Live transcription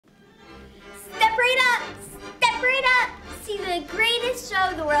see the greatest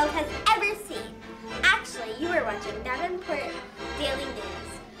show the world has ever seen. Actually, you are watching Davenport Daily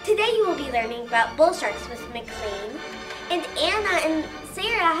News. Today you will be learning about bull sharks with McLean, and Anna and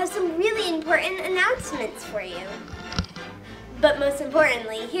Sarah have some really important announcements for you. But most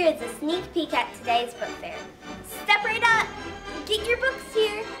importantly, here is a sneak peek at today's book fair. Step right up! Get your books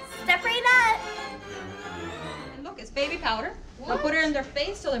here! Step right up! And look, it's baby powder. They'll put it in their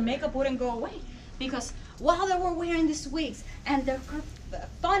face so their makeup wouldn't go away. Because while they were wearing these wigs and their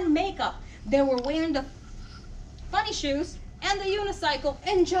fun makeup, they were wearing the funny shoes and the unicycle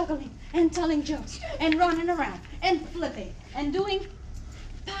and juggling and telling jokes and running around and flipping and doing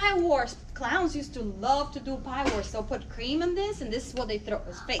pie wars. Clowns used to love to do pie wars. They'll put cream in this, and this is what they throw.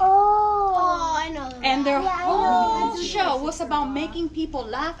 It's fake. Oh, I know that. And their whole show was about making people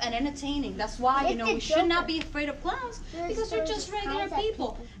laugh and entertaining. That's why, you know, we should not be afraid of clowns, because they're just regular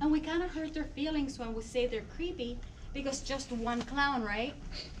people. And we kind of hurt their feelings when we say they're creepy, because just one clown, right?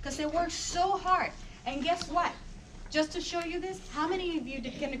 Because they work so hard. And guess what? Just to show you this, how many of you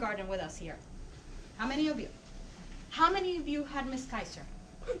did kindergarten with us here? How many of you? How many of you had Miss Kaiser?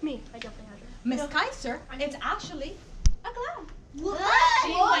 Me, I definitely had her. Miss Kaiser, it's actually a clown.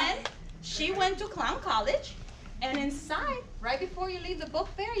 She went to clown college, and inside, right before you leave the book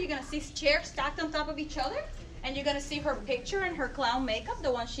fair, you're gonna see chairs stacked on top of each other, and you're gonna see her picture and her clown makeup,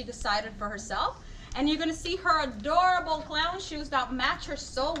 the one she decided for herself, and you're gonna see her adorable clown shoes that match her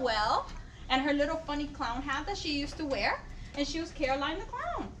so well, and her little funny clown hat that she used to wear, and she was Caroline the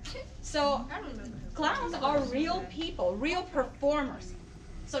Clown. So clowns are real people, real performers.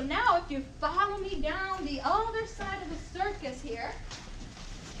 So now if you follow me down the other side of the circus here,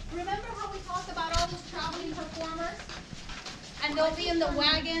 remember how we talked about all those traveling performers? And they'll be in the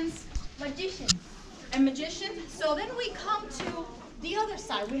wagons. Magicians. And magicians. So then we come to the other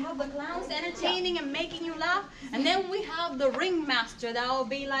side. We have the clowns entertaining and making you laugh. And then we have the ringmaster that will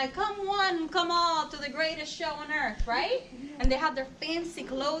be like, come one, come all to the greatest show on earth, right? And they have their fancy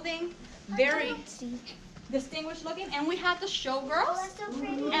clothing, very distinguished looking. And we have the showgirls.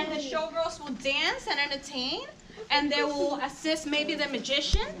 And the showgirls will dance and entertain. And they will assist maybe the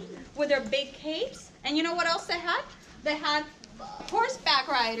magician with their big capes. And you know what else they had? They had horseback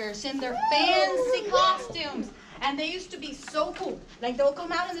riders in their fancy costumes. And they used to be so cool. Like they'll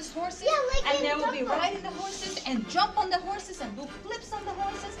come out on these horses, and they will be riding the horses and jump on the horses and do flips on the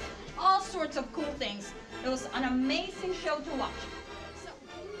horses. All sorts of cool things. It was an amazing show to watch.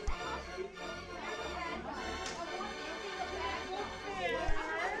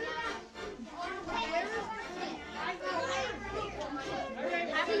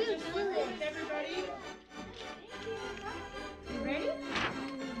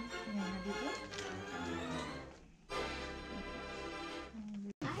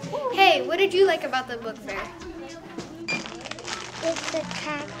 Hey, what did you like about the book fair? It's a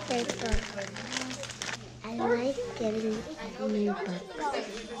cat-free book. I like getting new books.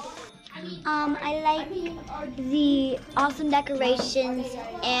 I like the awesome decorations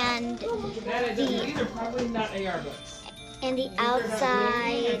and the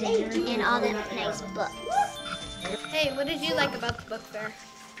outside and all the nice books. Hey, what did you like about the book fair?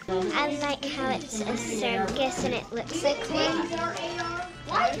 I like how it's a circus and it looks like one.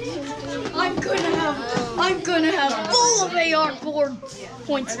 I'm gonna have full of AR board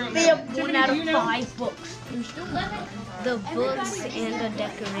points. They have 1 out of 5 books. The books and the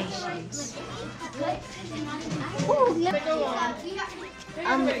decorations.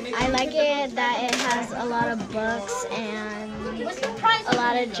 I like it that it has a lot of books and a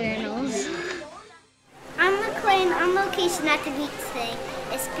lot of journals. I'm McLean on location at the beach today.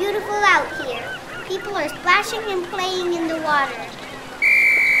 It's beautiful out here. People are splashing and playing in the water.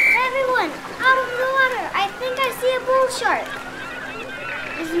 Everyone, out of the water! I think I see a bull shark.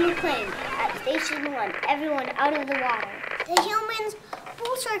 This is McLean at Station 1. Everyone out of the water. To humans,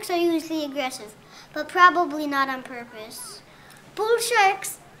 bull sharks are usually aggressive, but probably not on purpose. Bull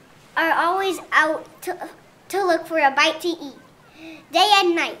sharks are always out to look for a bite to eat. Day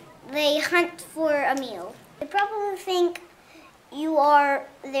and night, they hunt for a meal. They probably think you are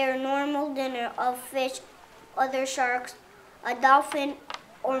their normal dinner of fish, other sharks, a dolphin,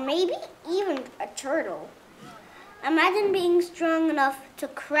 or maybe even a turtle. Imagine being strong enough to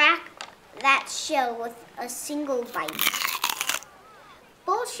crack that shell with a single bite.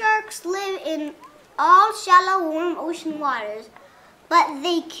 Bull sharks live in all shallow, warm ocean waters, but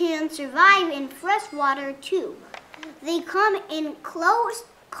they can survive in fresh water too. They come in close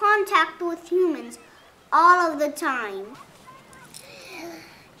contact with humans all of the time.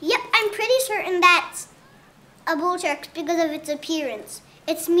 Yep, I'm pretty certain that's a bull shark because of its appearance.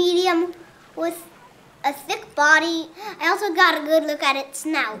 It's medium with a thick body. I also got a good look at its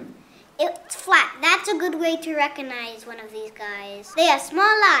snout. It's flat. That's a good way to recognize one of these guys. They have small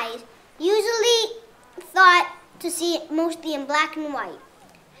eyes, usually thought to see it mostly in black and white.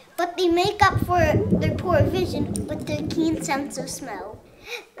 But they make up for their poor vision with their keen sense of smell.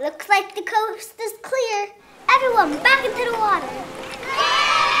 Looks like the coast is clear. Everyone, back into the water.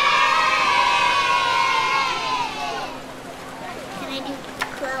 Can I do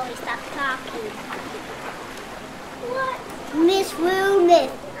Chloe, stop talking? What? Miss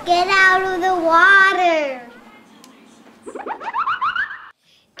Rudeness, get out of the water.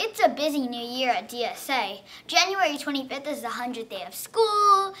 It's a busy new year at DSA. January 25th is the 100th day of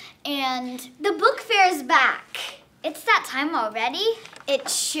school, and the book fair is back. It's that time already? It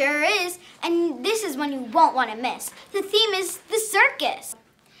sure is, and this is one you won't want to miss. The theme is the circus.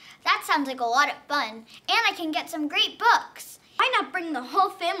 That sounds like a lot of fun, and I can get some great books. Why not bring the whole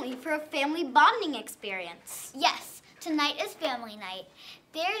family for a family bonding experience? Yes, tonight is family night.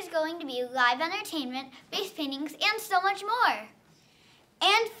 There is going to be live entertainment, face paintings, and so much more.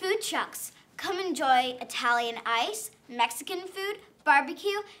 And food trucks. Come enjoy Italian ice, Mexican food,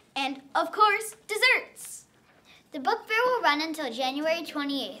 barbecue, and, of course, desserts. The book fair will run until January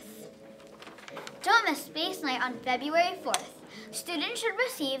 28th. Don't miss Space Night on February 4th. Students should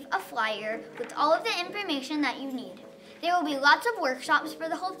receive a flyer with all of the information that you need. There will be lots of workshops for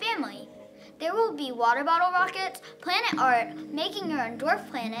the whole family. There will be water bottle rockets, planet art, making your own dwarf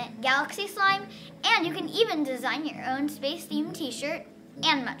planet, galaxy slime, and you can even design your own space-themed t-shirt,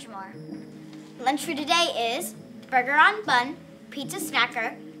 and much more. Lunch for today is burger on bun, pizza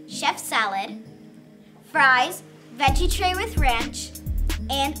snacker, chef salad, fries, veggie tray with ranch,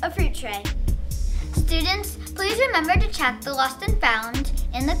 and a fruit tray. Students, please remember to check the lost and found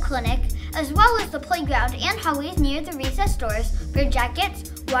in the clinic, as well as the playground and hallways near the recess doors for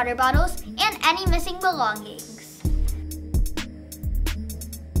jackets, water bottles, and any missing belongings.